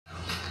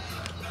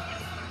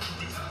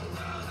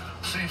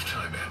Save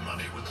time and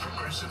money with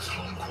Progressive's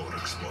Home Quote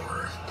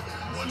Explorer.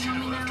 What you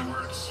do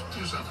afterwards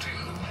is up to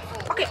you.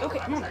 Okay, I'm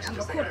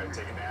recording.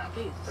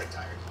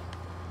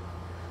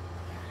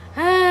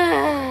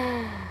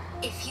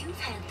 If you've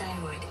had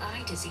thyroid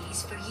eye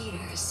disease for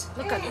years,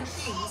 Look at this.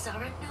 things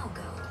are a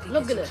no-go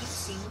Look because at you keep this.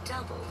 seeing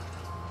double.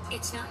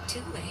 It's not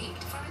too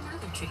late for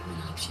another treatment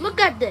option. Look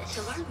at this.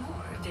 To learn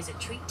more, visit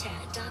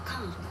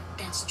treatted.com.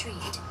 That's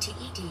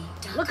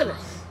treat.com. Look at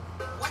this.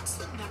 What's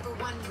the #1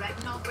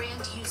 retinol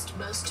brand used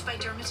most by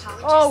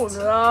dermatologists? Oh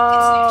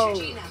no. It's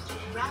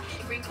Neutrogena.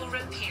 Rapid wrinkle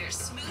repair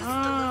smooths the look of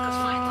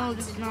Oh, fine lines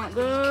this is in not 1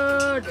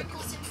 good. week.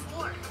 Wrinkles in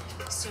 4.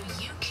 So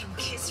you can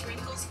kiss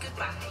wrinkles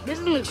goodbye. This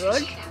isn't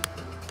good.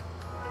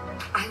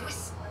 I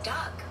was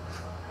stuck.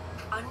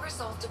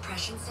 Unresolved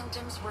depression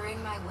symptoms were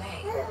in my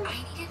way.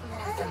 I needed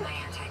more than my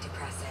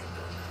antidepressant.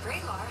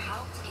 Vraylar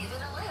helped give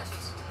it a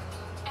lift.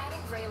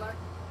 Adding Vraylar.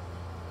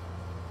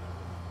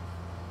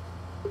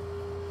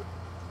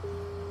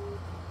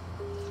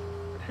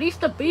 At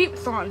least the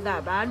beeps aren't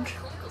that bad.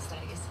 Clinical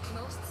studies,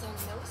 most saw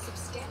no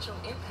substantial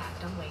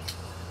impact on weight.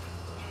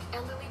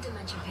 Elderly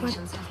dementia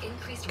patients have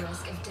increased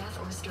risk of death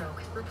or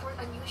stroke, report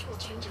unusual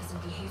changes in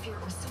behavior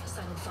or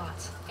suicidal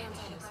thoughts.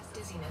 Anxiousness,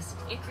 dizziness,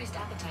 increased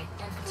appetite,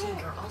 and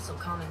fatigue are also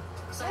common.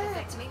 Side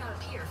effects may not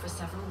appear for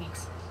several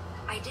weeks.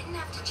 I didn't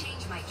have to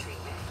change my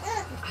treatment.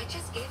 I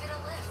just gave it a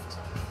lift.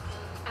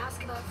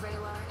 Ask about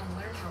Vraylar and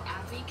learn how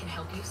AbbVie can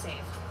help you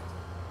save.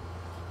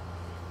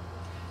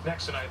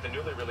 Next tonight, the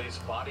newly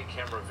released body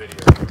camera video.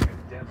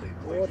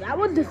 Well, that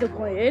was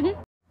disappointing.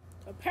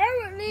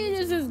 Apparently,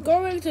 this is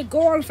going to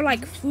go on for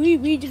like 3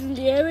 weeks in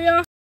the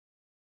area.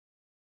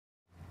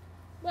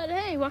 But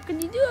hey, what can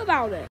you do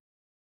about it?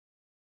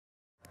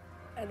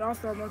 And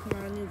also, I'm working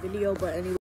on a new video, but anyway.